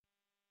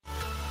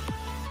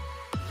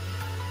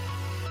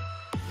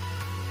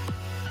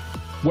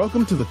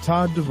Welcome to the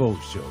Todd DeVoe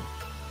Show,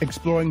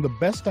 exploring the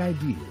best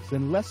ideas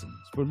and lessons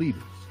for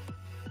leaders.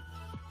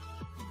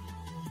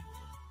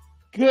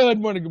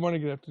 Good morning,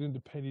 good afternoon,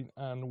 depending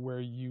on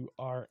where you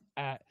are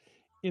at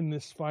in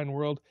this fine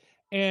world.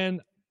 And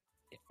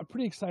I'm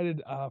pretty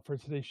excited for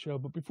today's show.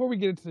 But before we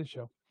get into the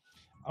show,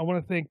 I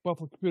want to thank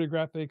Buffalo Computer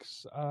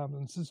Graphics.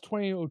 And since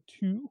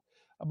 2002,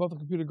 Buffalo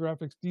Computer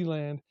Graphics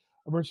D-Land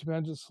Emergency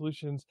Management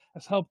Solutions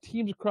has helped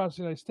teams across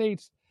the United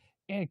States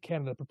and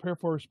Canada prepare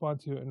for, respond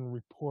to, and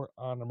report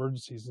on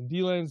emergencies. And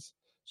D-Land's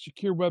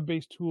secure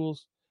web-based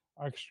tools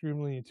are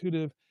extremely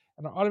intuitive,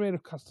 and our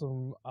automated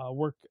custom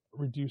work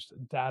reduced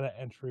data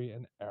entry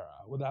and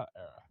without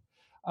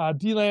error.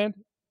 D-Land,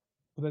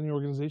 with any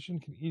organization,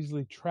 can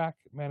easily track,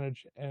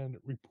 manage, and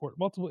report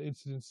multiple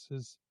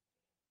incidences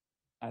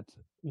at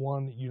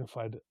one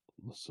unified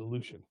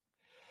solution.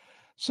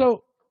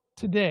 So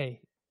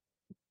today,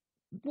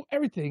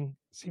 everything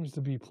seems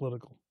to be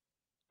political.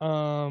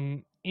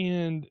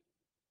 And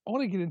I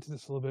want to get into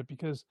this a little bit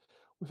because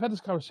we've had this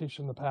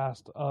conversation in the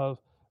past of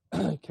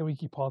can we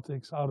keep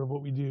politics out of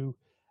what we do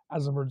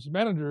as emergency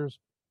managers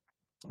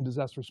and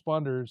disaster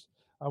responders.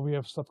 We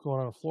have stuff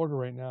going on in Florida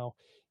right now.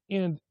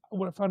 And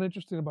what I found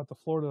interesting about the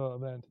Florida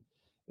event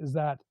is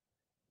that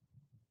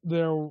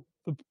the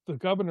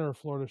governor of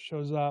Florida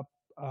shows up,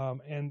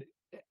 and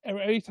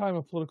any time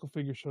a political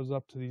figure shows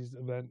up to these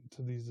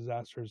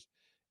disasters,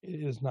 it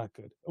is not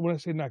good. When I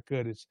say not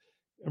good, it's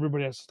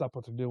everybody has to stop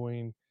what they're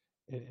doing.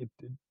 It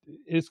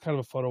is kind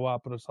of a photo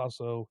op, but it's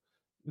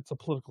a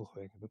political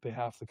thing that they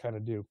have to kind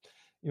of do.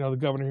 You know, the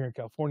governor here in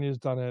California has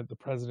done it. The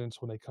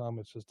presidents, when they come,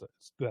 it's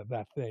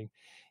that thing.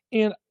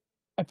 And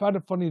I found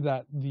it funny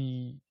that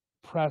the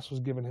press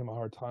was giving him a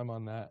hard time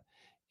on that.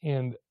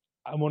 And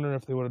I'm wondering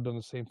if they would have done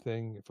the same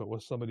thing if it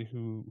was somebody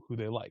who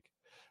they like,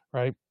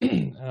 right?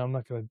 And I'm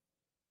not going to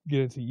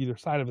get into either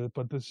side of it,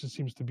 but this just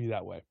seems to be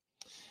that way.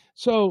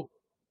 So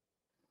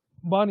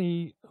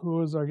Bonnie,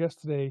 who is our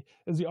guest today,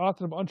 is the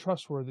author of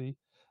Untrustworthy,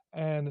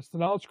 and it's the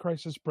knowledge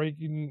crisis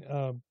breaking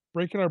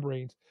our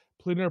brains,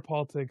 polluting our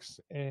politics,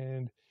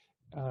 and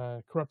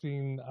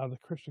corrupting the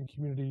Christian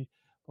community.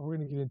 But we're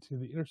going to get into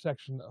the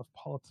intersection of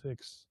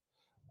politics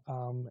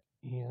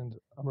and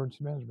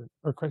emergency management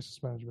or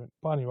crisis management.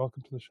 Bonnie,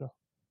 welcome to the show.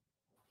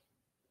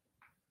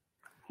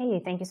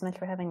 Hey, thank you so much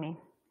for having me.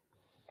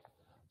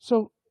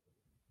 So,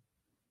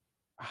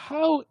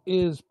 how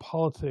is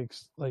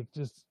politics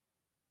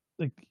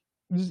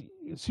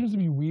it seems to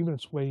be weaving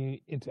its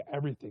way into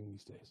everything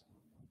these days?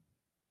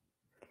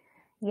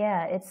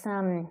 Yeah, it's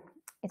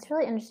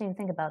really interesting to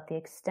think about the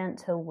extent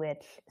to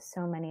which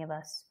so many of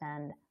us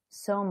spend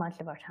so much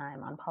of our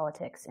time on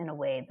politics in a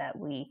way that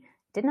we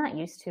did not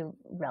used to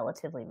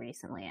relatively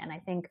recently. And I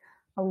think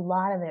a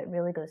lot of it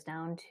really goes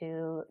down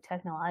to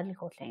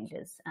technological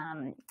changes.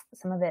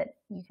 Some of it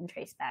you can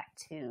trace back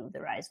to the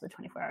rise of the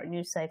 24-hour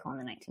news cycle in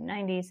the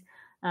 1990s.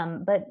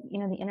 But,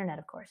 the internet,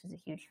 of course, is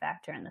a huge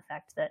factor in the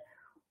fact that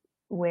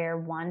where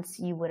once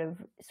you would have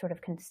sort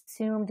of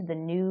consumed the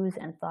news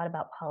and thought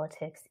about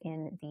politics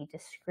in the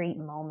discrete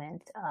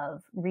moment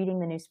of reading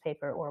the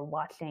newspaper or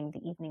watching the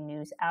evening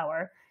news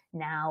hour,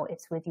 now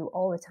it's with you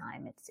all the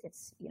time.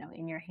 It's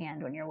in your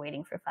hand when you're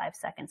waiting for 5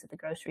 seconds at the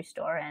grocery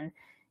store, and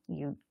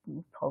you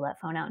pull that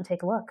phone out and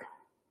take a look.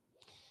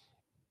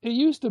 It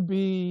used to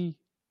be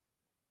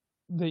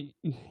the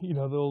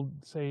old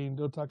saying,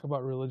 don't talk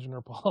about religion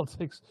or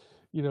politics,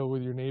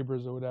 with your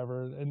neighbors or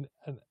whatever. And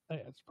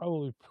it's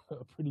probably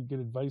a pretty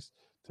good advice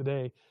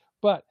today.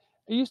 But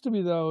it used to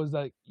be, though, is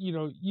that,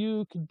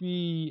 you could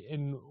be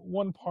in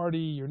one party,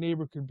 your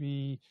neighbor could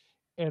be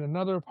in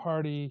another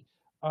party.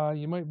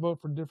 You might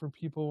vote for different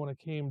people when it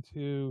came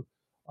to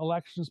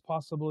elections,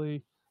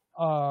 possibly.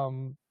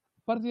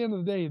 But at the end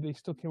of the day, they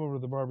still came over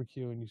to the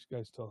barbecue and you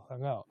guys still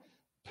hung out.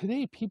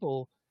 Today,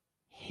 people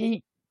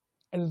hate,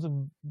 and it's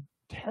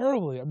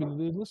terribly, I mean,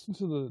 they listen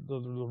to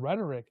the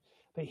rhetoric.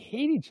 They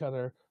hate each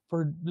other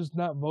for just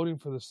not voting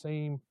for the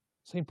same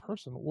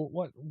person.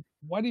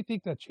 Why do you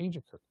think that change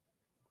occurred?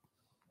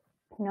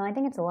 I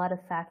think it's a lot of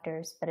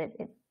factors, but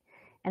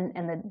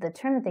the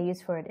term that they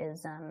use for it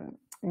is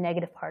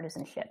negative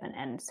partisanship.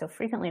 And so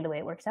frequently the way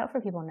it works out for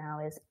people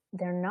now is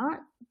they're not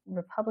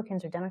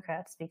Republicans or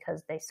Democrats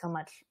because they so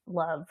much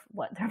love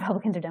what the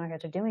Republicans or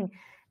Democrats are doing.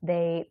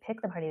 They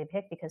pick the party they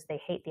pick because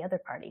they hate the other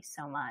party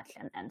so much.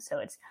 And so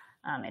it's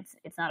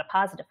not a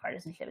positive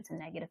partisanship, it's a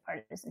negative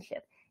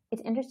partisanship.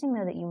 It's interesting,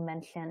 though, that you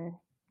mention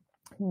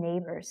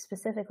neighbors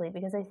specifically,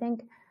 because I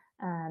think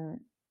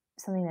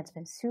something that's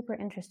been super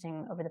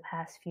interesting over the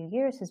past few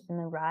years has been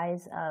the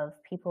rise of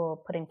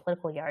people putting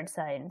political yard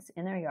signs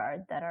in their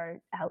yard that are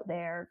out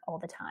there all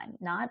the time.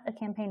 Not a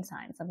campaign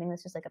sign, something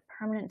that's just like a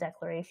permanent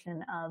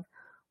declaration of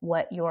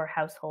what your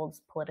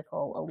household's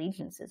political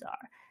allegiances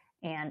are.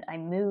 And I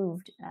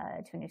moved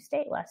to a new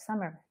state last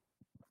summer,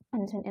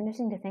 and it's been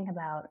interesting to think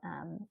about.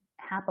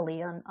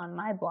 Happily on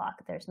my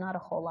block, there's not a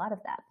whole lot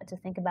of that, but to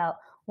think about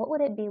what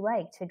would it be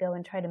like to go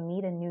and try to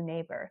meet a new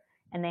neighbor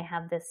and they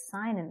have this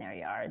sign in their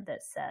yard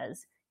that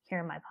says, here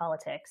are my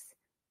politics.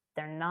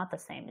 They're not the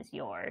same as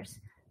yours.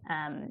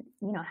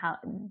 how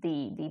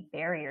the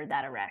barrier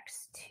that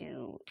erects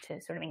to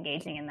sort of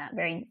engaging in that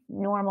very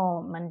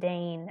normal,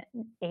 mundane,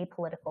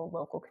 apolitical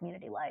local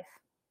community life.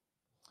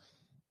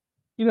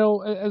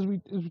 As we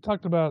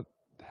talked about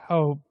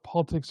how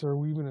politics are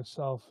weaving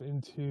itself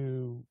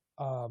into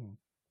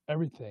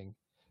everything,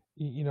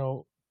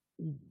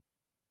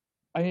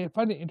 I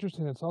find it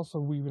interesting. It's also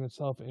weaving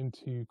itself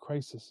into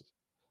crises,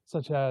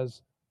 such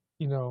as,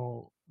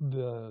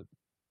 the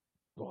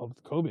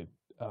COVID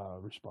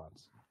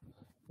response.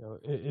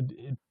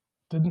 It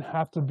didn't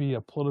have to be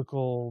a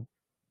political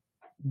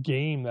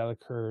game that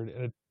occurred,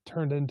 and it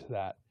turned into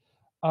that.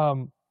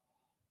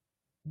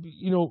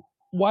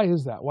 Why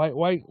is that?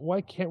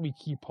 Why can't we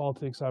keep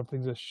politics out of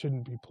things that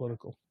shouldn't be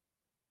political?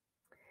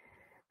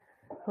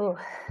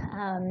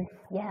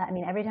 Yeah, I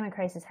mean, every time a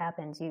crisis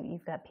happens,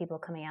 you've got people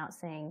coming out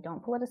saying,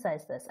 don't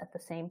politicize this, at the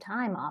same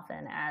time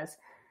often as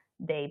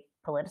they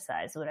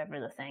politicize whatever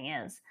the thing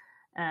is.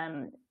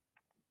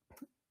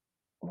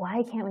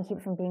 Why can't we keep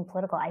it from being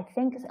political? I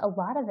think a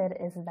lot of it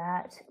is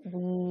that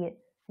we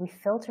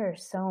filter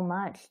so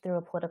much through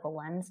a political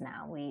lens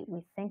now. We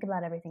think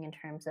about everything in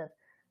terms of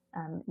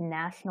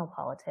national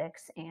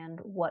politics and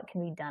what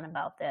can be done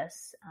about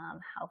this.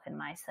 How can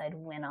my side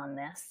win on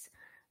this?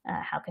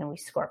 How can we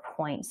score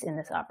points in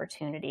this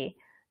opportunity?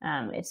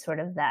 It's sort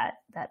of that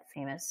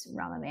famous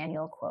Rahm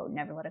Emanuel quote,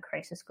 never let a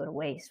crisis go to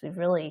waste. We've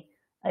really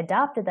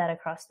adopted that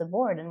across the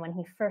board. And when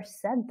he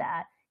first said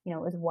that, it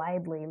was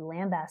widely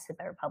lambasted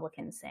by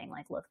Republicans saying,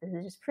 like, look, this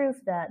is just proof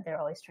that they're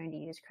always trying to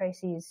use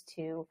crises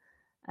to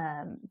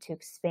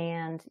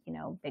expand,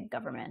 big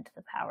government,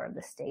 the power of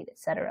the state, et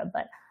cetera.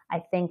 But I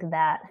think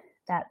that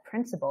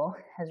principle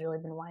has really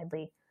been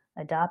widely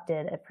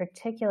adopted,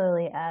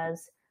 particularly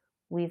as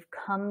we've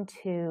come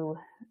to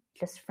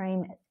just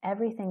frame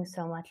everything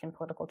so much in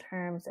political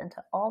terms and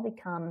to all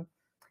become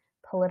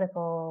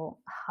political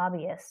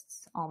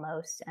hobbyists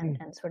almost, and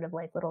sort of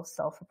like little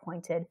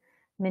self-appointed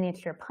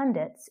miniature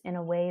pundits in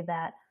a way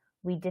that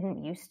we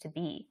didn't used to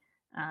be.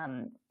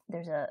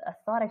 There's a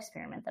thought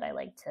experiment that I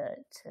like to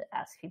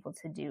ask people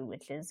to do,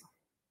 which is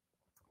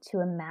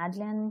to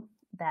imagine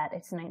that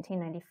it's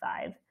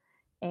 1995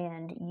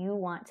 and you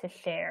want to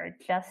share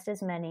just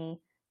as many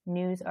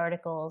news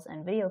articles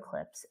and video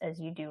clips as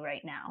you do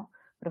right now.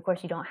 But of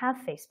course you don't have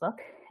Facebook.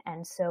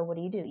 And so what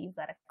do? You've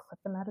got to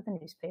clip them out of the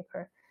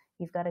newspaper.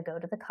 You've got to go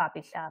to the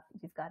copy shop.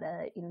 You've got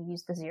to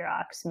use the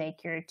Xerox,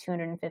 make your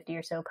 250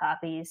 or so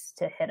copies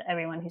to hit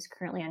everyone who's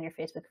currently on your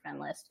Facebook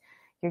friend list.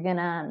 You're going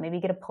to maybe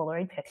get a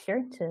Polaroid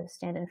picture to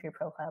stand in for your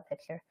profile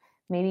picture.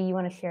 Maybe you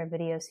want to share a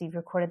video, so you've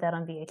recorded that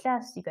on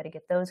VHS. You've got to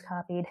get those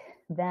copied.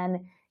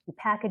 Then you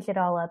package it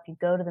all up. You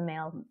go to the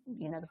mail,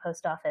 the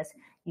post office.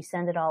 You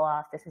send it all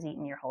off. This has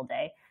eaten your whole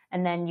day.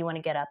 And then you want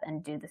to get up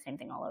and do the same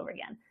thing all over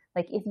again.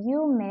 Like if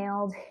you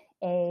mailed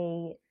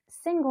a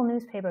single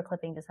newspaper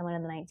clipping to someone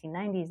in the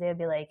 1990s, they would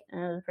be like,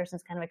 oh, the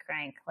person's kind of a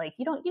crank. Like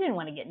you didn't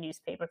want to get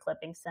newspaper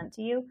clippings sent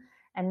to you.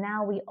 And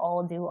now we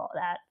all do all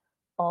that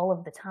all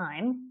of the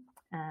time.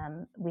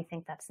 We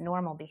think that's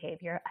normal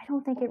behavior. I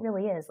don't think it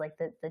really is. Like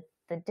the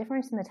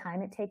difference in the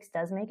time it takes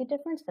does make a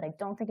difference, but I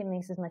don't think it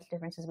makes as much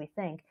difference as we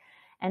think.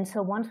 And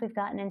so once we've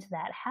gotten into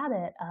that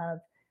habit of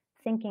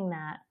thinking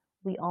that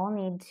we all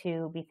need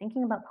to be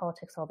thinking about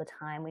politics all the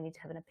time, we need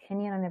to have an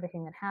opinion on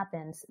everything that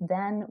happens,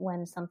 then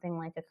when something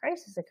like a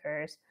crisis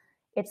occurs,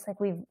 it's like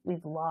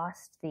we've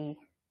lost the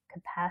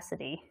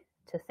capacity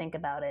to think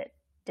about it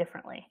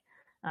differently,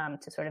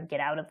 to sort of get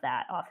out of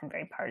that often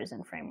very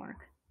partisan framework.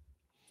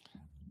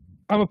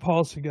 I'm a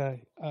policy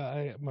guy.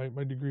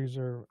 My degrees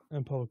are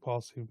in public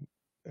policy,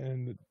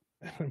 and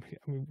I'm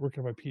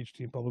working on my PhD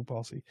in public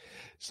policy.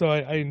 So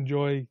I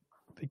enjoy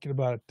thinking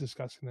about it,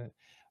 discussing it.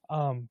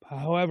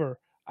 However,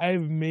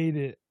 I've made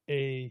it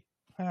a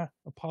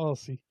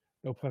policy,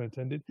 no pun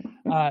intended,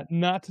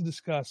 not to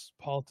discuss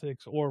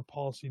politics or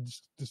policy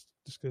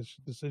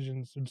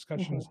decisions or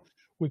discussions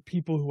with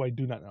people who I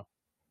do not know,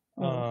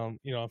 on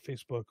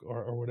Facebook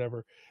or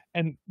whatever.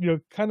 And,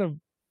 kind of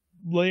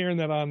layering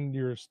that on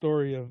your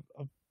story of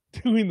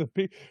doing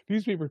the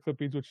newspaper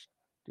clippings, which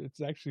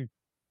it's actually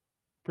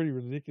pretty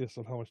ridiculous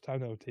of how much time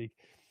that would take.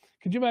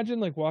 Could you imagine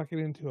like walking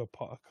into a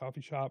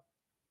coffee shop,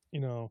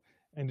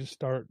 and just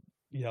start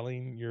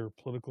yelling your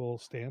political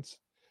stance,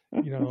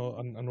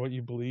 on what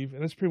you believe?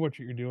 And that's pretty much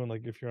what you're doing.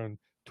 Like if you're on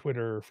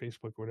Twitter or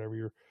Facebook or whatever,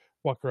 you're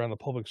walking around the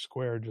public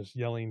square just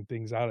yelling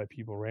things out at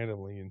people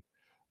randomly.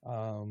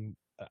 And,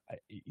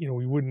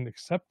 we wouldn't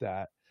accept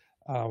that.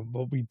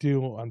 But we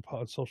do on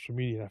social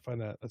media. And I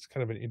find that's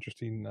kind of an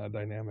interesting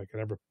dynamic. I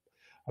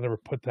never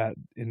put that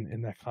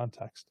in that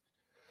context.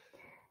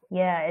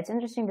 Yeah, it's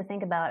interesting to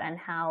think about, and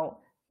how,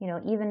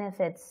 even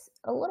if it's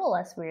a little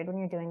less weird when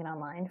you're doing it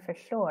online, for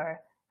sure,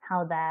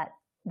 how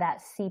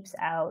that seeps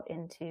out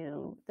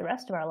into the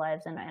rest of our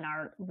lives and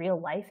our real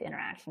life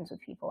interactions with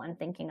people. And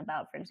thinking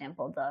about, for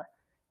example,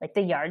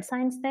 the yard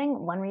signs thing.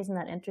 One reason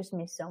that interests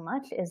me so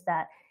much is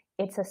that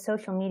it's a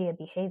social media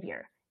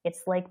behavior.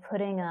 It's like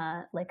putting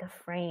a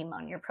frame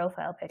on your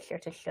profile picture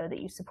to show that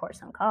you support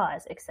some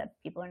cause,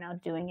 except people are now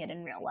doing it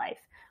in real life.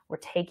 We're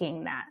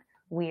taking that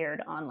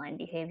weird online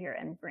behavior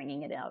and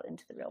bringing it out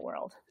into the real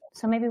world.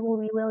 So maybe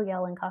we will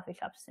yell in coffee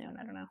shops soon.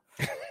 I don't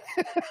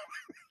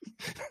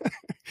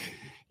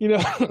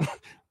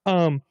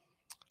know.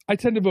 I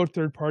tend to vote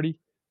third party.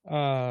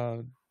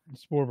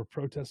 It's more of a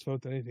protest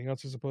vote than anything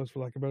else, I suppose, for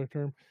lack of a better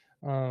term.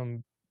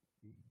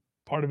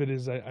 Part of it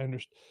is I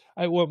understand.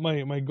 What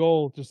my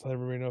goal, just to let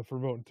everybody know, for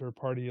voting third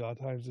party a lot of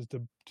times is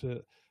to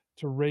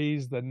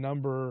raise the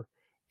number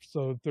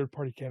so third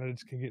party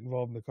candidates can get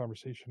involved in the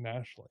conversation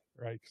nationally,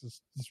 right?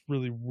 Because it's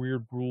really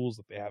weird rules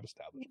that they have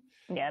established.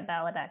 Yeah,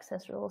 ballot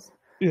access rules.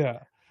 Yeah,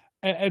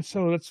 and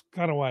so that's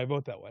kind of why I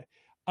vote that way.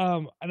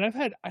 And I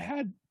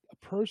had a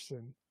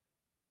person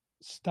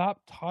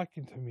stop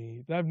talking to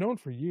me that I've known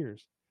for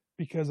years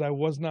because I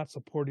was not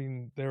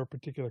supporting their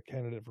particular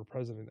candidate for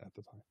president at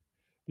the time.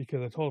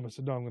 Because I told them, I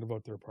said, no, I'm going to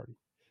vote third party.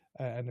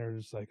 And they're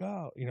just like,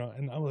 oh,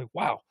 and I'm like,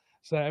 wow.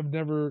 So I've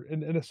never,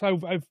 and so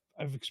I've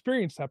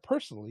experienced that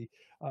personally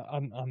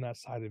on that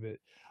side of it.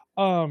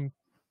 But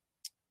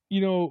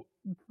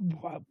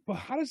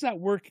how does that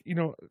work?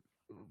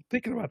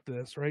 Thinking about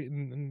this, right,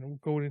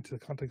 and going into the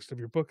context of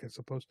your book, I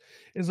suppose,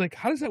 is like,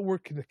 how does that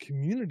work in the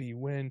community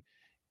when,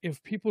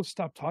 if people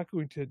stop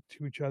talking to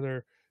each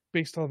other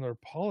based on their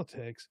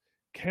politics,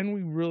 can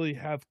we really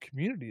have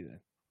community then?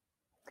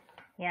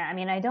 Yeah, I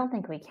mean, I don't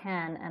think we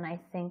can, and I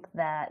think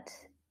that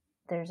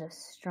there's a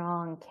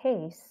strong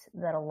case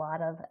that a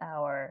lot of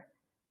our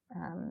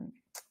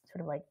sort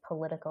of like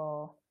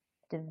political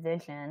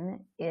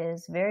division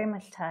is very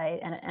much tied,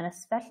 and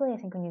especially I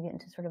think when you get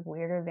into sort of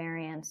weirder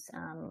variants,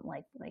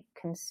 like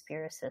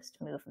conspiracist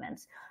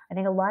movements, I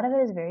think a lot of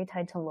it is very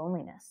tied to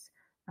loneliness.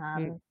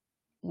 The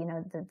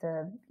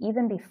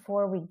even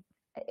before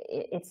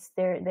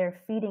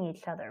they're feeding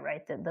each other,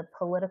 right? The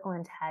political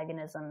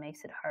antagonism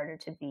makes it harder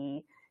to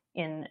be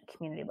in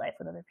community life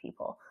with other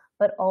people,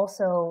 but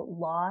also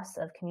loss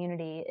of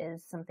community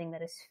is something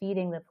that is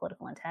feeding the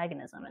political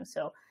antagonism. And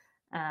so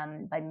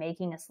by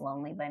making us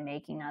lonely, by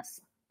making us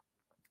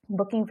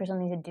looking for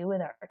something to do with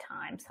our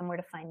time, somewhere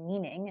to find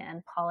meaning,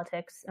 and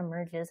politics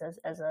emerges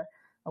as a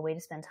way to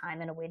spend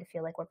time and a way to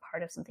feel like we're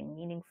part of something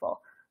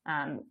meaningful.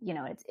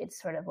 It's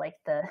sort of like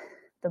the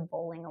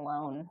Bowling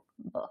Alone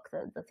book,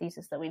 the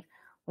thesis that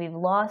we've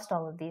lost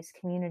all of these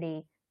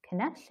community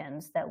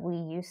connections that we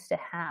used to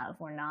have.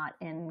 We're not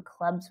in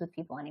clubs with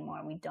people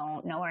anymore. We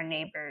don't know our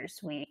neighbors.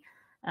 We,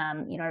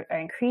 are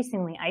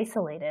increasingly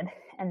isolated,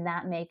 and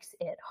that makes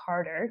it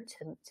harder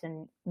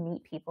to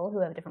meet people who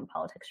have different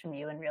politics from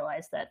you and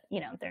realize that,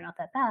 they're not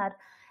that bad.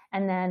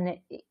 And then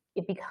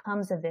it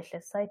becomes a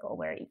vicious cycle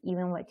where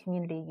even what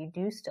community you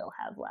do still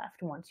have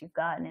left, once you've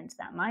gotten into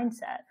that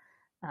mindset,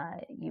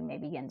 you may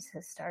begin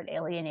to start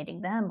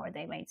alienating them, or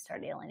they might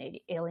start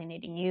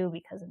alienating you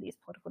because of these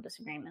political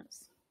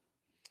disagreements.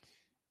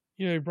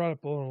 You brought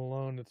up Bowling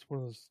Alone. It's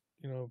one of those,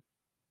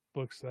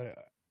 books that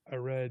I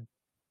read.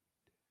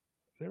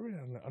 Did I read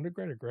it in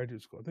undergrad or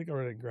graduate school? I think I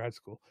read it in grad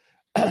school.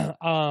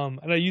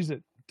 And I use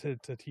it to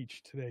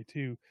teach today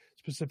too,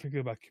 specifically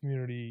about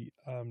community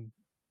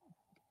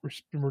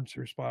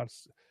emergency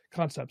response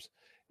concepts.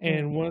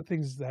 And one of the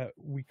things that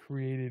we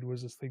created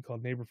was this thing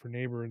called Neighbor for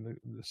Neighbor in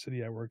the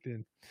city I worked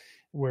in,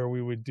 where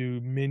we would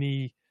do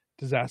mini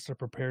disaster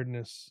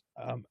preparedness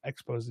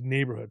expos in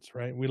neighborhoods,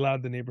 right? We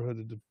allowed the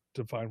neighborhood to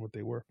define what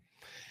they were.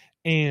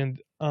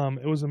 And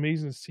it was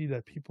amazing to see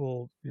that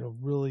people,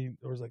 really,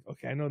 it was like,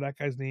 okay, I know that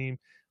guy's name.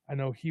 I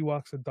know he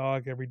walks a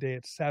dog every day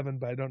at 7,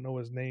 but I don't know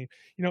his name.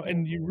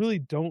 And you really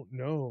don't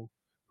know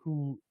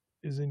who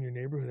is in your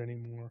neighborhood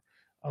anymore.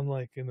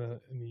 Unlike in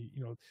the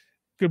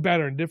good,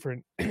 bad, or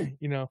indifferent,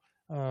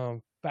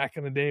 back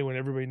in the day when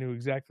everybody knew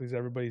exactly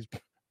everybody's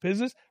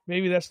business.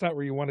 Maybe that's not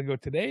where you want to go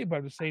today, but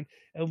I'm just saying,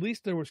 at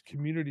least there was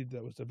community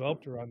that was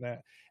developed around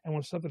that. And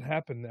when something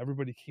happened,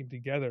 everybody came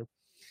together.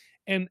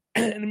 And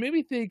it made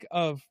me think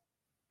of,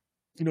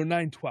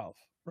 9/12,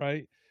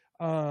 right?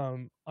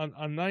 On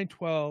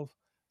 9/12,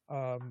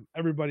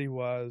 everybody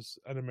was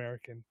an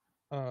American.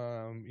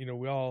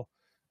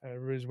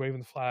 Everybody's waving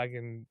the flag,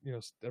 and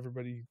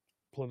everybody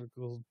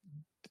political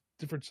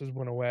differences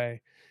went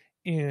away.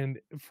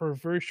 And for a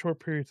very short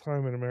period of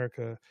time in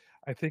America,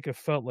 I think it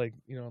felt like,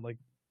 like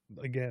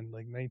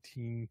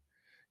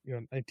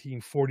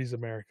 1940s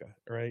America,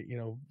 right?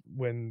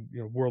 When,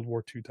 World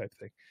War II type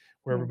thing,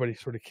 where everybody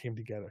sort of came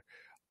together.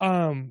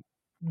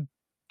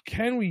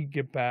 Can we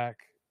get back,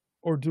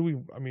 or do we,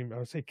 I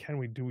would say,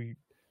 do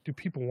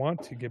people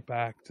want to get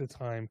back to the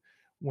time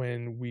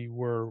when we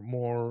were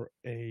more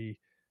a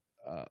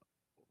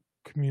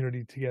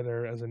community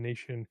together as a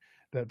nation,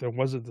 that there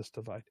wasn't this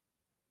divide?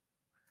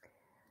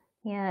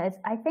 Yeah,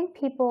 I think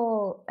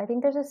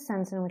there's a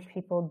sense in which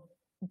people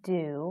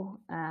do.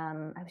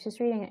 I was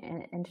just reading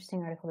an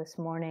interesting article this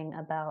morning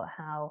about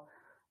how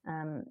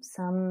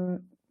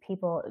some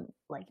people,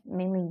 like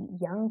mainly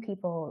young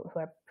people who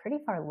are pretty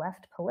far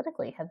left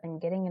politically, have been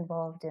getting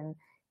involved in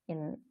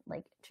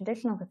like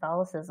traditional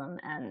Catholicism,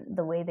 and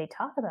the way they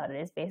talk about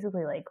it is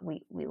basically like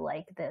we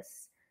like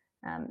this.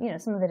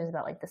 Some of it is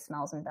about like the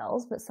smells and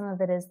bells, but some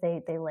of it is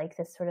they like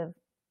this sort of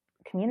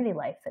community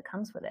life that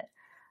comes with it.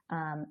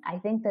 I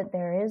think that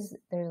there's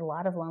a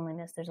lot of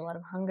loneliness. There's a lot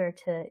of hunger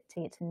to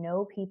get to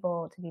know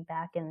people, to be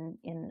back in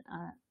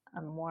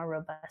a more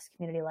robust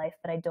community life.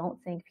 But I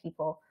don't think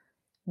people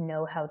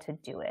know how to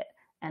do it.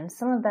 And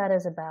some of that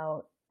is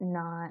about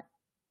not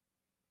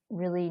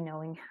really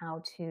knowing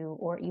how to,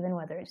 or even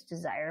whether it's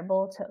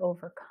desirable to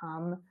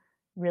overcome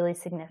really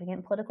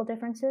significant political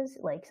differences.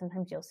 Like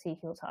sometimes you'll see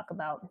people talk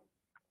about,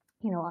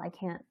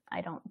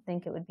 I don't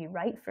think it would be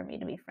right for me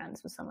to be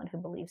friends with someone who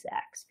believes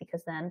X,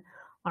 because then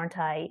aren't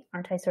I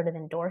sort of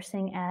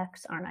endorsing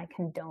X? Aren't I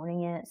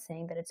condoning it,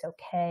 saying that it's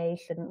okay?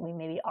 Shouldn't we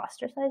maybe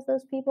ostracize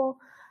those people?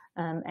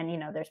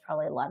 And there's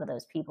probably a lot of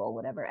those people,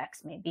 whatever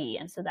X may be.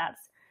 And so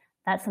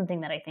that's something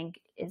that I think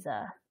is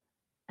a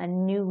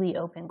newly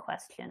open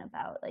question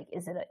about, like,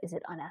 is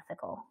it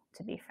unethical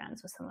to be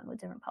friends with someone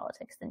with different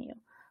politics than you?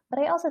 But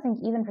I also think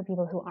even for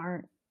people who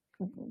aren't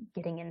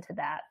getting into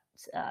that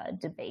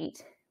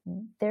debate,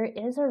 there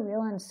is a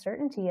real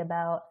uncertainty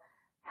about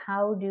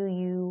how do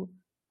you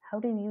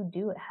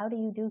do it? How do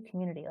you do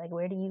community? Like,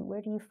 where do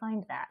you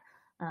find that?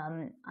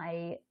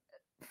 I,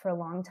 for a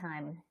long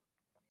time,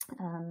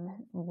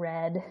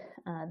 read,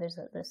 there's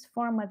this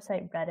forum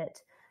website,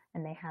 Reddit,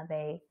 and they have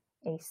a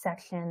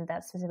section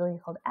that's specifically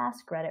called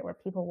Ask Reddit, where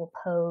people will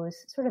pose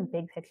sort of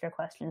big picture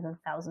questions and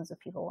thousands of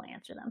people will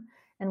answer them.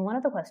 And one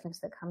of the questions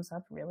that comes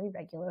up really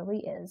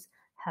regularly is,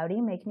 how do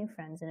you make new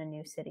friends in a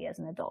new city as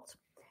an adult?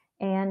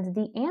 And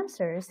the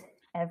answers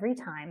every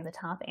time, the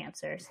top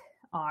answers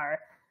are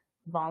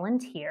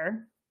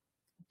volunteer,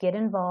 get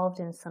involved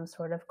in some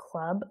sort of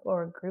club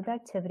or group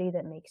activity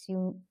that makes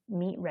you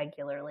meet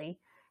regularly,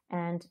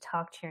 and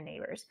talk to your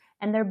neighbors.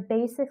 And they're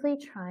basically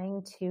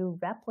trying to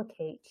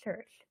replicate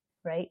church,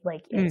 right?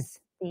 Like it's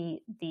the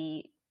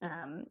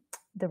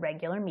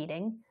regular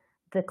meeting,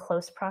 the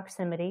close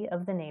proximity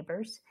of the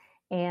neighbors,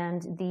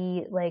 and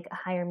the like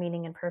higher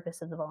meaning and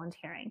purpose of the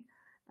volunteering.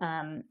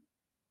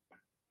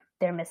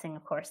 They're missing,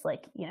 of course,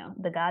 like,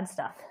 the God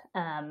stuff.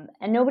 And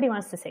nobody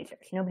wants to say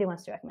church. Nobody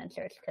wants to recommend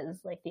church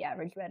because, like, the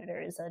average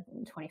Redditor is a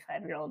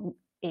 25-year-old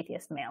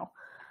atheist male.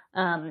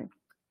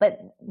 But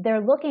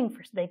they're looking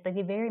for, they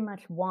very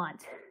much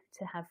want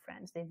to have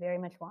friends. They very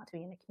much want to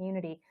be in a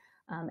community.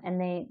 And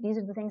these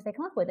are the things they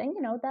come up with. And,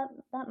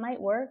 that might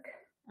work.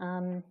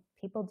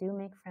 People do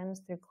make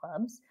friends through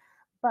clubs,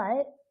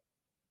 but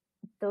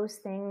those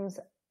things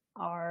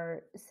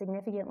are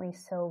significantly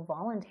so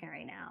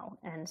voluntary now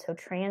and so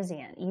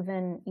transient.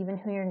 Even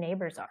who your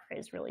neighbors are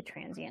is really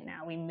transient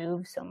now. We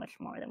move so much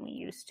more than we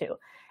used to.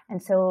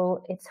 And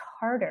so it's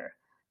harder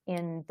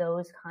in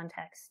those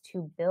contexts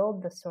to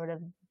build the sort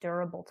of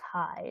durable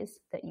ties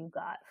that you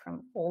got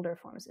from older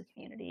forms of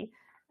community,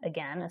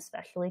 again,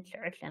 especially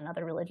church and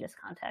other religious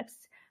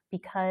contexts,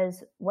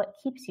 because what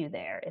keeps you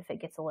there if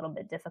it gets a little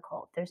bit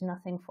difficult? There's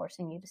nothing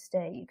forcing you to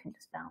stay. You can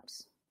just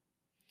bounce.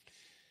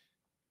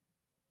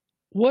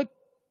 What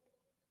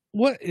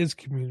is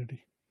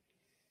community?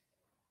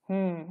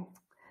 I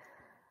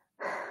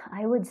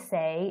would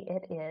say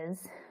it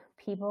is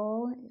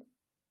people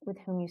with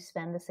whom you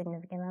spend a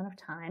significant amount of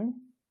time,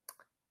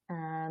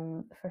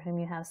 for whom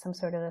you have some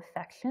sort of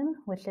affection,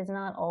 which is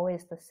not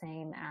always the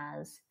same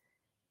as,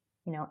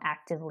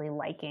 actively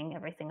liking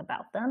everything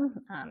about them.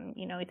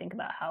 We think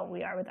about how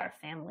we are with our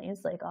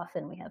families. Like,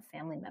 often we have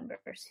family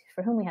members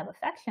for whom we have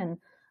affection,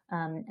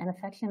 and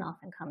affection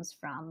often comes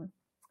from,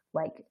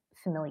 like,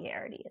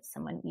 familiarity. It's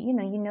someone, you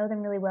know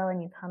them really well,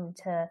 and you come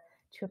to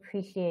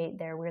appreciate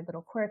their weird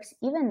little quirks,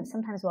 even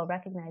sometimes while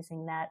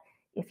recognizing that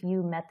if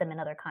you met them in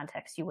other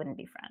contexts, you wouldn't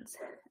be friends.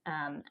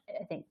 I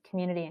think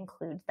community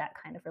includes that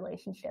kind of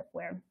relationship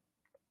where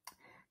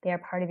they are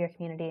part of your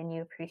community and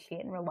you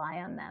appreciate and rely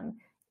on them,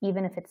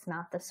 even if it's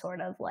not the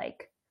sort of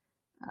like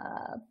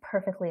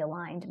perfectly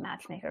aligned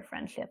matchmaker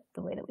friendship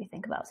the way that we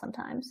think about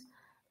sometimes.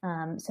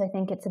 So I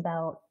think it's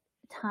about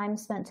time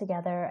spent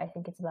together. I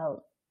think it's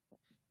about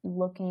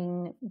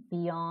looking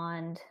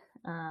beyond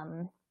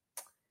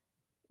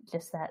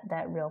just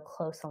that real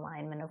close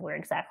alignment of we're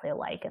exactly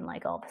alike and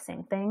like all the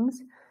same things.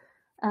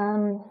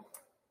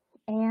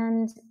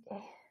 And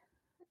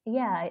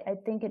yeah, I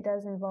think it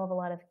does involve a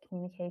lot of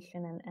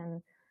communication,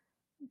 and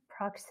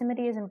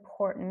proximity is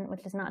important,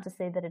 which is not to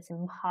say that it's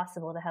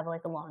impossible to have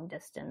like a long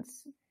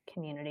distance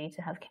community,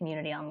 to have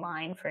community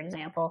online, for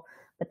example,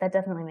 but that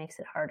definitely makes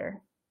it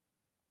harder.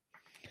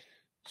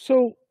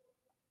 So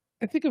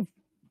I think of,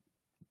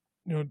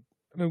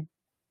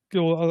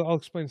 I'll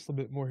explain this a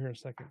little bit more here in a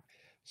second.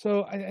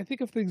 So I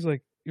think of things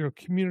like,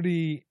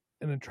 community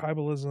and a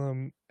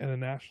tribalism and a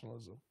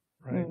nationalism,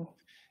 right?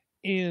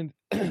 And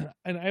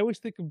I always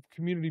think of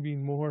community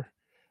being more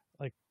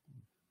like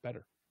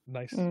better,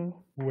 nice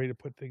way to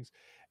put things.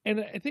 And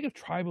I think of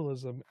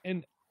tribalism,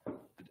 and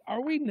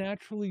are we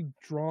naturally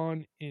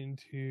drawn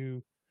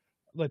into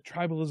like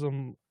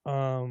tribalism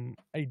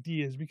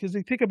ideas? Because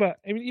they think about,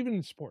 even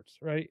in sports,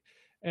 right?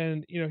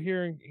 And,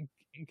 here in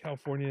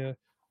California,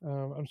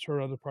 I'm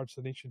sure other parts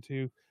of the nation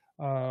too,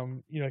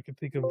 I could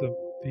think of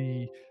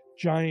the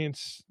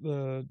Giants,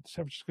 the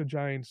San Francisco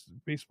Giants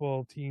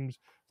baseball teams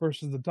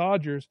versus the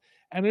Dodgers,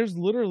 and there's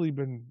literally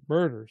been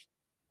murders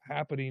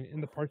happening in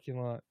the parking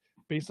lot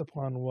based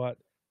upon what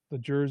the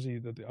jersey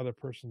that the other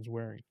person's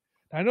wearing.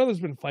 Now, I know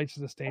there's been fights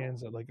in the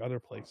stands at like other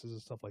places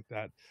and stuff like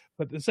that,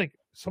 but it's like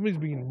somebody's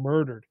being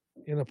murdered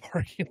in a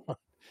parking lot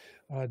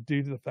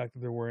due to the fact that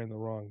they're wearing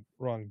the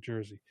wrong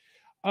jersey.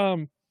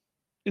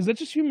 Is that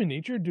just human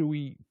nature? Do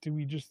we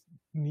just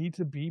need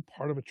to be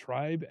part of a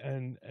tribe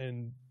and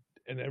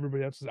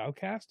everybody else is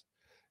outcast?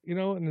 You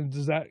know, and then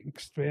does that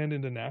expand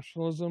into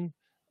nationalism?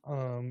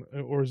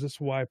 Or is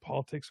this why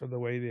politics are the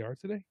way they are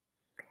today?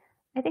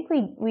 I think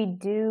we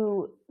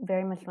do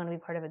very much want to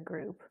be part of a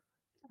group.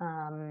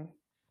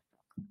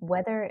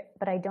 But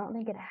I don't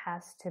think it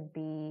has to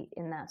be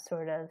in that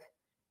sort of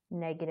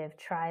negative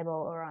tribal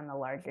or on the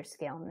larger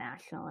scale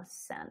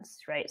nationalist sense,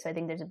 right? So I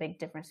think there's a big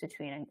difference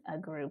between a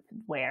group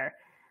where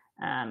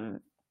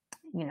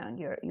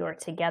you're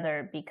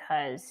together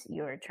because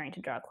you're trying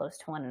to draw close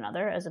to one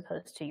another, as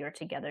opposed to you're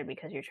together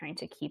because you're trying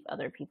to keep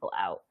other people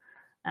out.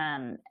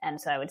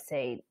 And so I would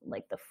say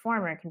like the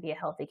former can be a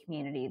healthy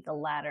community. The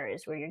latter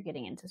is where you're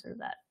getting into sort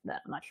of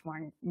that much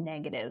more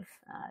negative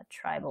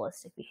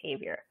tribalistic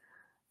behavior.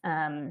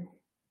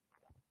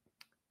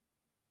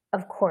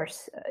 Of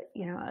course,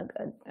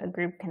 a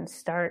group can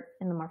start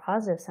in the more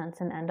positive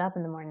sense and end up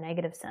in the more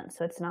negative sense.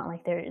 So it's not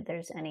like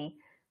there's any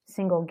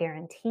single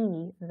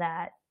guarantee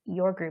that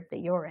your group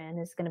that you're in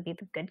is going to be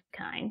the good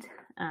kind.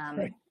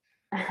 Right.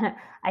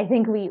 I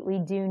think we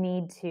do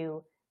need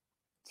to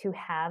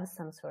have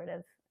some sort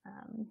of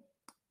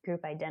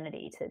group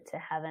identity, to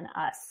have an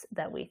us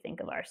that we think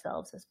of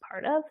ourselves as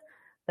part of.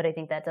 But I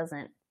think that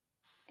doesn't,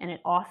 and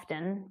it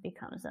often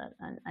becomes a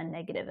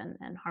negative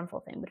and harmful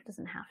thing, but it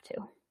doesn't have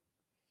to.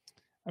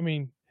 I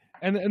mean,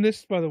 and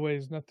this, by the way,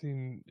 is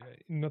nothing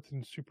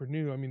super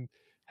new. I mean,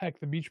 heck,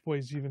 the Beach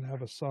Boys even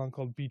have a song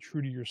called "Be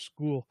True to Your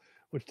School,"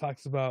 which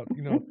talks about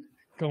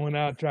going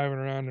out, driving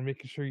around, and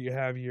making sure you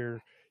have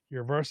your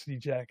varsity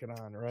jacket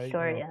on, right?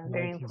 Sure, yeah,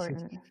 very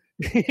important.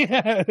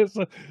 Yeah,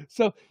 so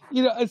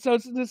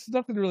this is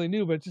nothing really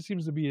new, but it just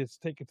seems to be it's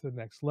taken to the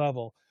next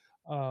level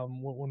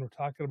when we're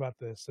talking about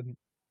this, and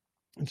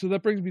so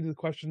that brings me to the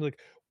question, like,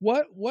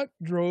 what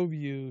drove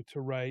you to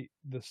write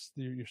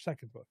your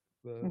second book?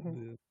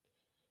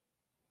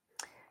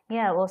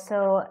 Yeah, well,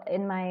 so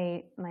in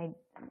my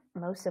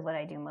most of what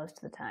I do most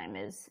of the time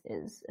is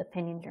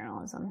opinion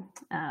journalism,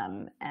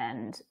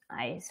 and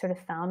I sort of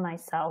found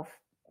myself,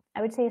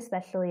 I would say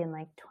especially in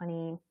like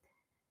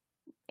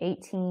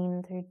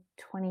 2018 through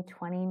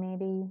 2020,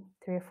 maybe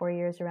 3 or 4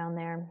 years around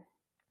there,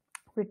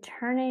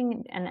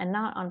 returning, and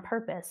not on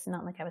purpose,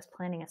 not like I was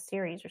planning a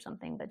series or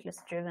something, but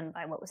just driven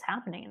by what was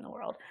happening in the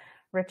world,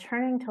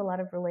 returning to a lot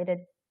of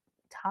related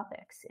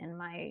topics in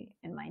my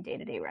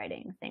day-to-day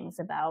writing, things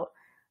about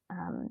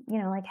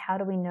like, how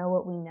do we know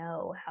what we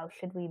know? How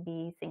should we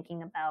be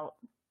thinking about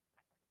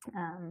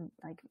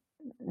like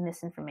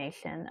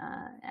misinformation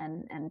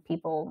and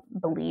people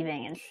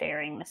believing and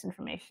sharing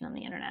misinformation on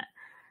the internet?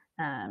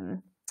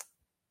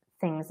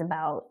 Things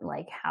about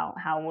like how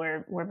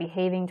we're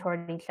behaving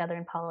toward each other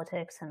in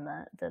politics, and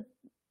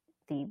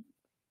the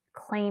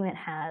claim it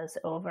has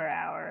over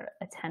our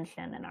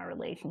attention and our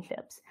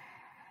relationships.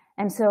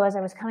 And so as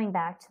I was coming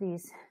back to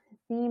these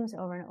themes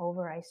over and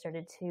over, I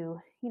started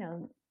to,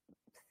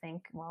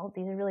 think, well,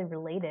 these are really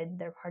related.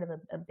 They're part of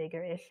a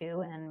bigger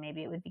issue, and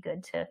maybe it would be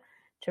good to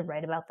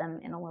write about them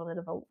in a little bit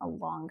of a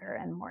longer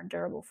and more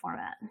durable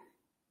format.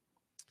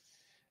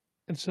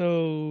 And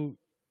so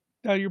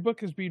now your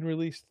book is being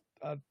released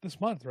this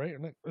month, right?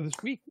 Or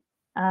this week?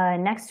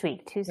 Next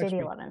week, Tuesday the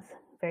 11th,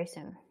 very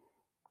soon.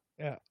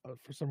 Yeah,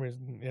 for some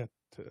reason, yeah.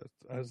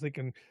 I was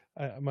thinking,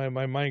 my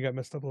mind got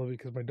messed up a little bit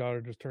because my daughter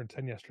just turned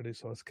 10 yesterday,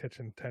 so I was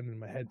catching 10 in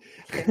my head.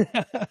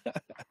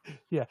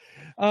 Yeah.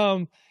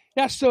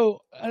 Yeah,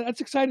 so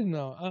that's exciting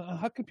though.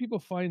 How can people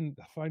find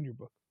your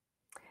book?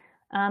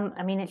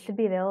 I mean, it should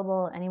be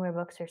available anywhere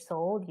books are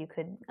sold. You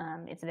could,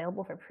 it's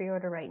available for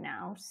pre-order right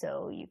now,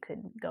 so you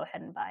could go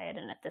ahead and buy it.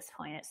 And at this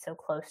point, it's so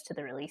close to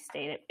the release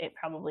date, it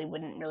probably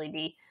wouldn't really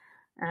be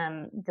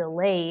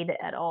delayed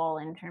at all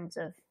in terms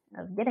of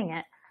getting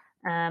it.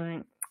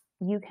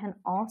 You can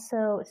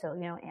also,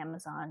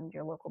 Amazon,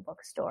 your local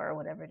bookstore,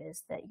 whatever it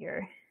is that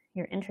you're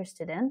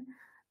interested in.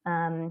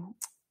 And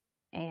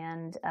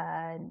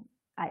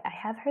I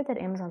have heard that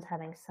Amazon's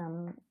having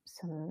some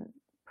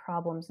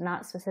problems,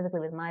 not specifically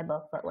with my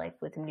book, but like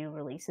with new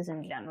releases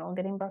in general,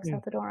 getting books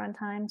out the door on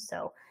time.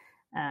 So,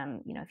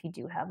 if you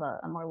do have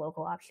a more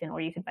local option, or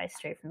you could buy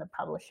straight from the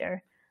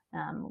publisher,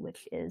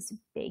 which is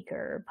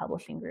Baker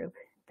Publishing Group,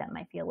 that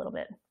might be a little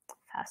bit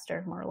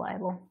faster, more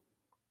reliable.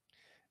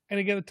 And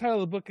again, the title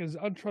of the book is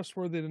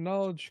Untrustworthy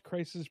Knowledge: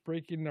 Crisis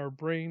Breaking Our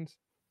Brains,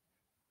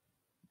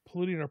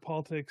 Polluting Our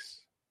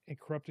Politics, and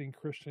Corrupting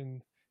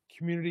Christian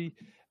Community.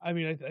 I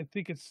mean, I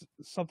think it's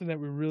something that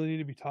we really need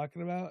to be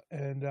talking about.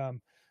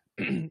 And,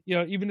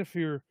 even if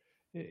you're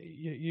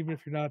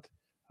not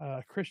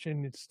a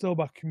Christian, it's still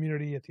about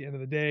community at the end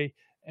of the day,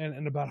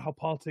 and about how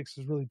politics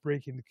is really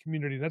breaking the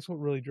community. That's what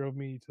really drove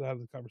me to have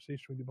the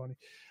conversation with you, Bonnie.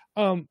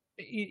 And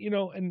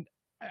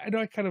I know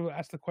I kind of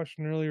asked the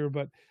question earlier,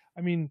 but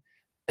I mean,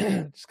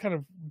 just kind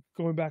of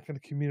going back to the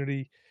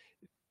community,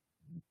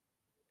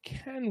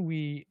 can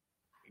we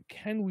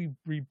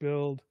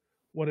rebuild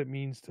what it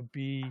means to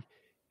be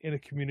in a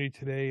community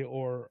today,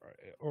 or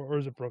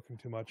is it broken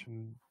too much,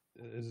 and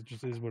is it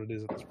just is what it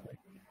is at this point?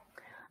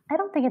 I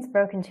don't think it's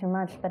broken too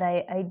much, but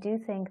I do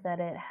think that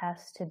it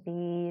has to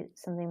be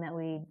something that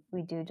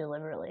we do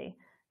deliberately.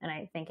 And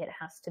I think it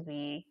has to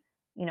be,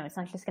 it's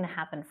not just going to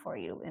happen for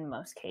you in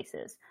most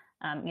cases.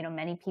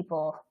 Many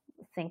people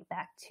think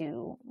back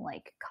to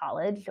like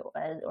college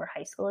or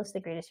high school as the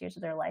greatest years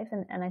of their life.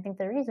 And I think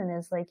the reason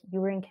is like you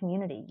were in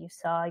community, you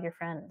saw your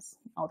friends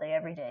all day,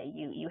 every day,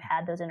 you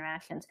had those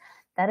interactions.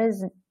 That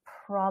is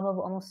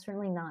probably almost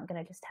certainly not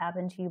going to just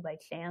happen to you by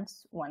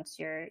chance once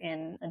you're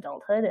in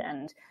adulthood.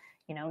 And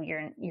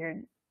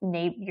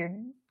your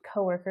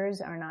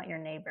coworkers are not your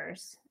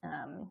neighbors.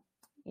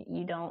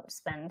 You don't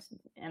spend,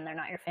 and they're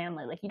not your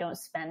family. Like you don't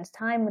spend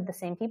time with the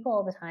same people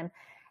all the time.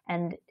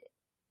 And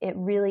it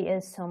really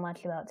is so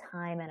much about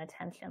time and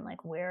attention.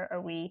 Like where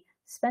are we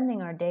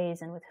spending our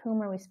days, and with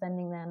whom are we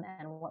spending them,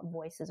 and what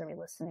voices are we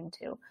listening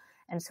to?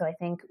 And so I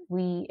think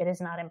it is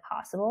not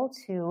impossible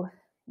to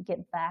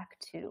get back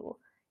to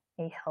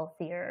a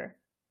healthier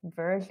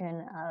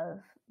version of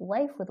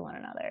life with one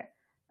another.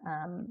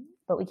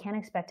 But we can't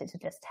expect it to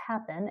just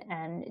happen,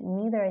 and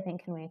neither, I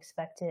think, can we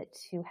expect it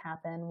to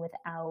happen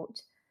without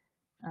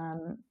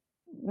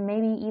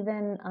maybe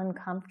even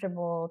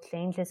uncomfortable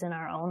changes in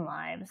our own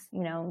lives,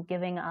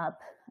 giving up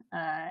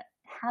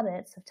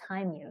habits of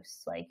time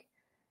use, like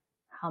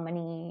how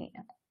many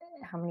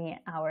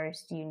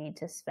hours do you need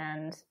to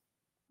spend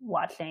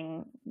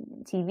watching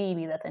TV,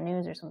 be that the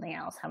news or something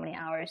else? How many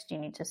hours do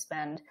you need to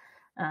spend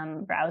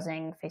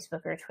browsing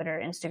Facebook or Twitter,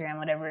 Instagram,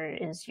 whatever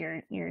is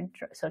your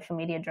social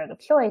media drug of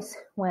choice,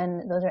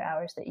 when those are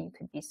hours that you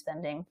could be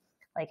spending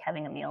like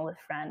having a meal with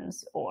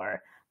friends or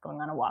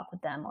going on a walk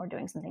with them or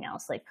doing something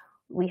else? Like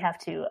we have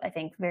to, I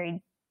think,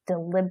 very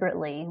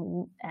deliberately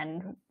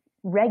and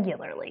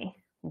regularly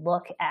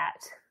look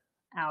at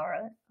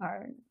our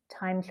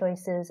time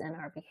choices and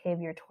our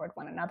behavior toward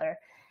one another.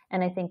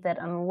 And I think that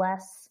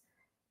unless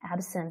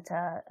absent,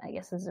 I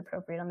guess this is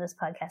appropriate on this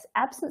podcast,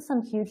 absent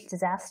some huge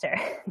disaster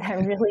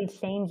that really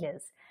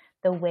changes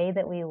the way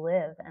that we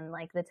live and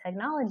like the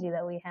technology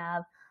that we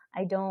have,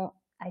 I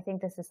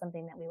think this is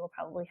something that we will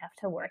probably have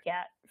to work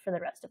at for the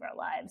rest of our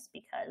lives,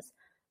 because,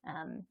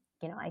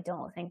 I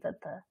don't think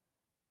that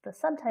the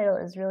subtitle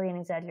is really an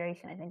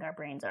exaggeration. I think our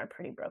brains are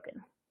pretty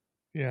broken.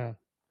 Yeah.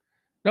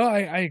 No,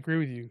 I agree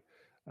with you.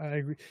 I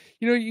agree.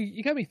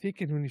 You got me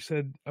thinking when you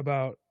said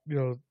about,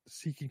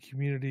 seeking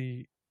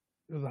community,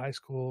 the high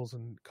schools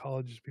and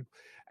colleges people,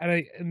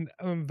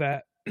 and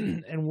that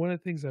and one of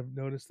the things I've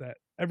noticed that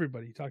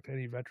everybody, you talk to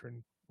any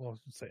veteran, well, I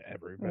should say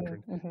every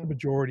veteran, the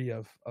majority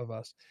of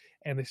us,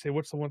 and they say,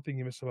 what's the one thing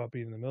you miss about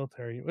being in the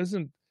military? It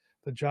wasn't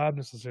the job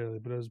necessarily,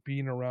 but it was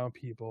being around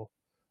people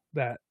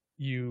that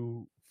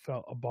you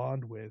felt a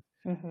bond with,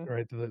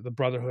 right? The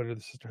brotherhood or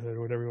the sisterhood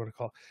or whatever you want to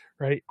call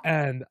it, right?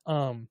 And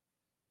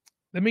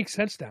that makes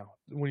sense now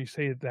when you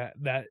say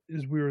that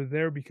is, we were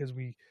there because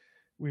we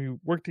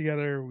worked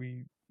together,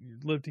 we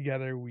lived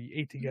together, we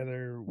ate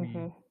together,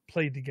 we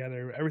played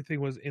together. Everything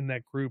was in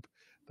that group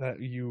that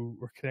you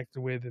were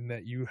connected with, and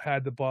that you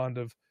had the bond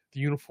of the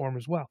uniform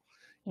as well,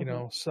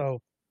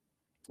 so,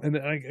 and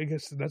I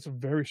guess that's a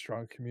very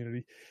strong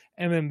community.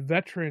 And then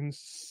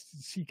veterans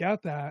seek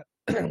out that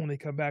when they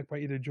come back by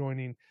either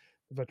joining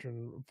the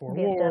Veteran Foreign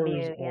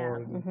Wars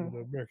or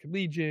the American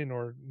Legion,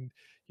 or,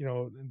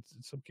 in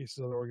some cases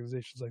other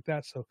organizations like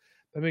that. So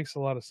that makes a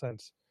lot of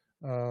sense.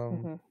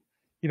 I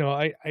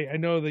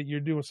know that you're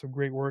doing some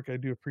great work. I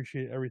do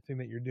appreciate everything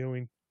that you're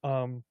doing.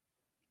 And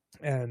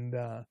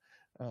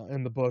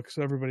in the book.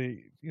 So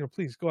everybody,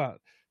 please go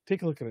out,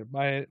 take a look at it,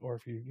 buy it, or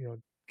if you,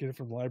 get it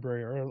from the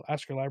library, or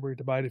ask your library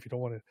to buy it if you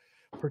don't want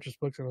to purchase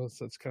books. I know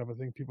that's kind of a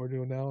thing people are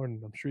doing now,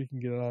 and I'm sure you can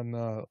get it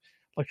on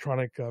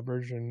electronic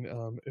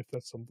version if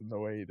that's something the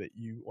way that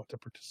you want to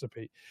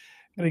participate.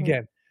 And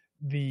again,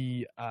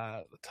 the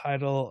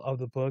title of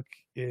the book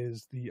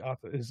is The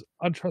Author is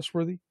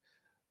Untrustworthy: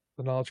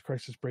 The Knowledge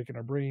Crisis Breaking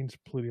Our Brains,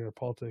 Polluting Our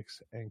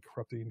Politics, and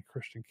Corrupting the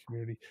Christian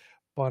Community.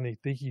 Bonnie,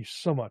 thank you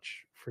so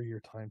much for your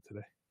time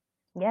today.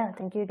 Yeah,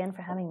 thank you again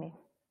for having me.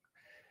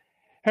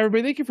 Hey,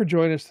 everybody, thank you for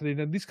joining us today.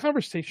 Now, these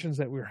conversations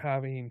that we're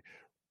having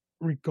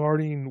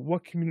regarding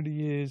what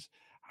community is,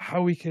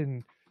 how we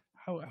can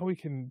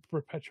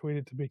perpetuate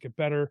it to make it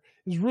better,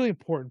 is really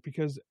important,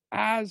 because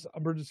as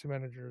emergency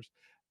managers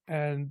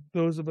and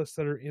those of us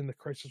that are in the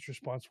crisis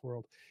response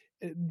world,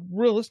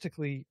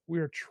 realistically, we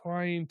are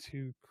trying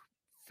to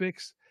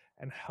fix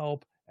and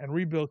help and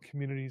rebuild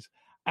communities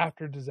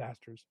after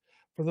disasters.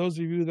 For those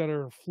of you that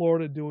are in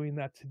Florida doing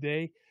that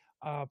today,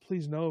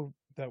 please know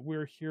that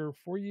we're here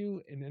for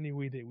you in any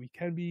way that we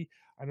can be.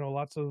 I know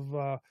lots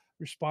of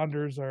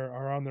responders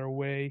are on their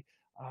way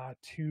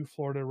to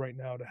Florida right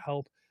now to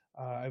help.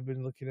 I've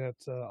been looking at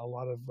a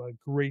lot of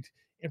great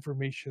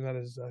information that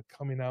is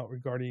coming out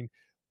regarding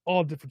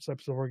all different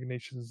types of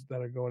organizations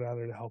that are going out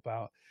there to help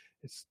out.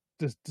 It's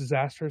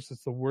disastrous.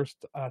 It's the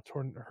worst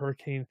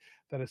hurricane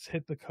that has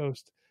hit the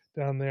coast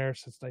down there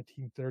since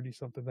 1930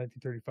 something,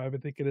 1935, I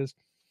think it is.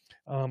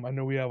 I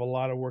know we have a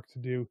lot of work to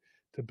do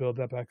to build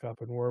that back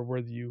up, and we're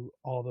with you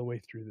all the way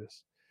through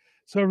this.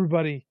 So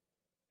everybody,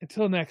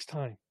 until next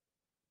time,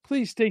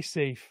 please stay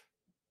safe,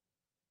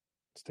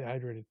 stay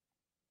hydrated.